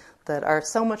inhabiting that are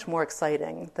so much more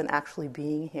exciting than actually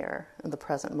being here in the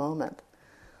present moment.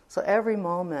 So every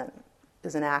moment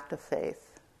is an act of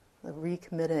faith, of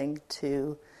recommitting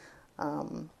to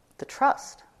the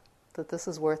trust that this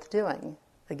is worth doing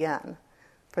again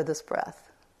for this breath,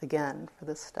 again for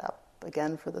this step,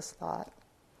 again for this thought.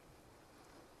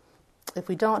 If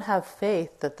we don't have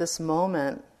faith that this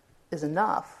moment is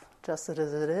enough, just as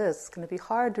it is, it's going to be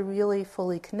hard to really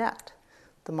fully connect.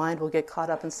 The mind will get caught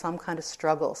up in some kind of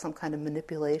struggle, some kind of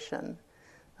manipulation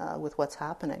with what's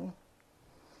happening.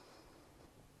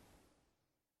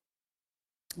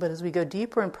 But as we go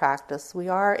deeper in practice, we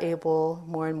are able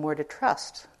more and more to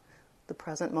trust the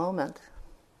present moment,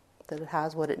 that it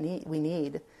has what we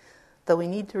need, though we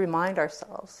need to remind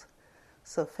ourselves.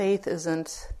 So faith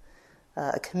isn't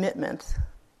a commitment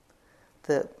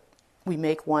that we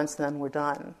make once, then we're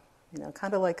done.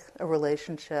 Kind of like a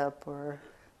relationship or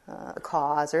a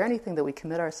cause or anything that we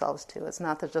commit ourselves to. It's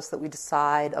not just that we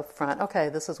decide up front, okay,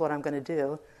 this is what I'm going to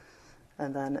do,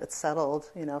 and then it's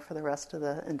settled, for the rest of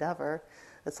the endeavor.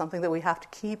 It's something that we have to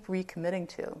keep recommitting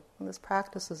to. And this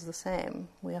practice is the same.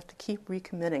 We have to keep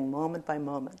recommitting moment by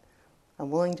moment. I'm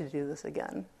willing to do this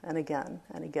again and again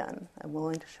and again. I'm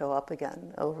willing to show up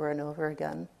again, over and over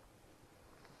again.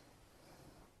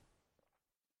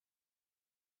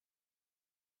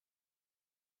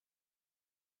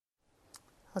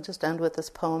 I'll just end with this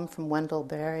poem from Wendell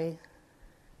Berry.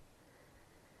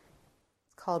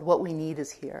 It's called What We Need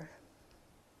Is Here.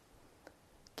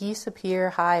 Geese appear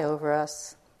high over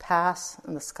us, pass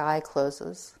and the sky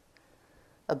closes.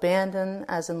 Abandon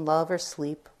as in love or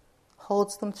sleep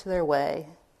holds them to their way,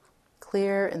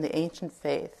 clear in the ancient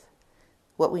faith.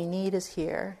 What we need is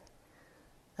here,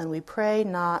 and we pray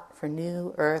not for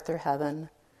new earth or heaven,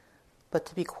 but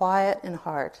to be quiet in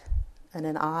heart and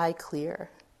in eye clear.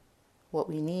 What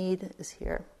we need is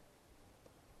here.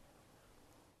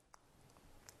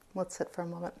 Let's sit for a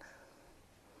moment.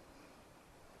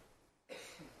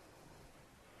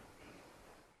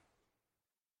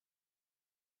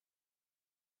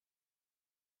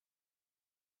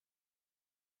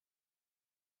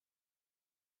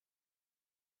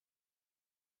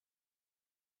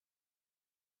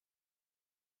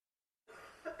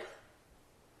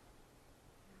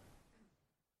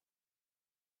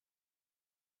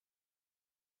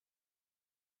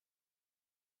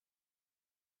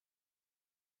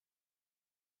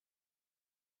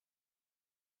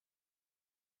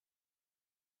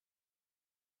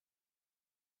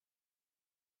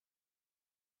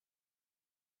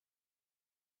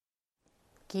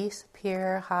 Geese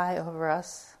appear high over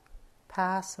us,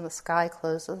 pass and the sky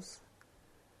closes.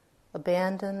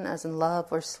 Abandon as in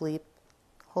love or sleep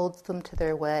holds them to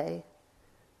their way.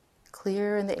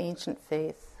 Clear in the ancient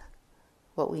faith,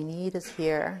 what we need is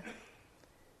here.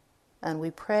 And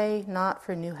we pray not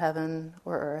for new heaven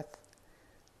or earth,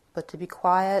 but to be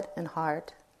quiet in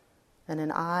heart and in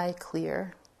eye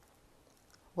clear.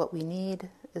 What we need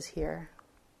is here.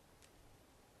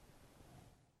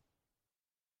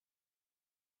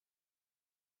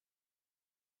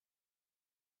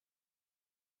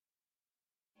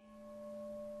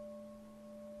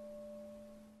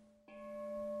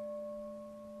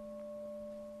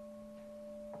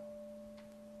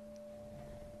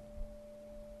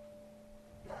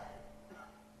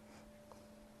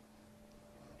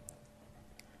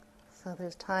 So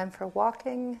there's time for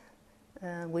walking,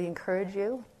 and we encourage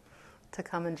you to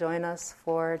come and join us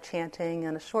for chanting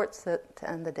and a short sit to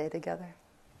end the day together.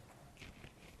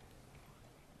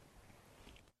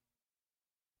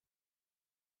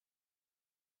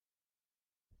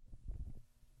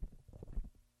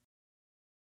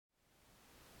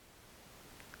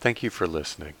 Thank you for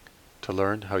listening. To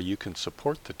learn how you can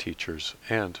support the teachers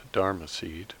and Dharma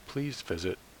Seed, please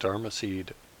visit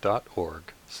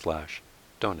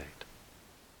dharmaseed.org/donate.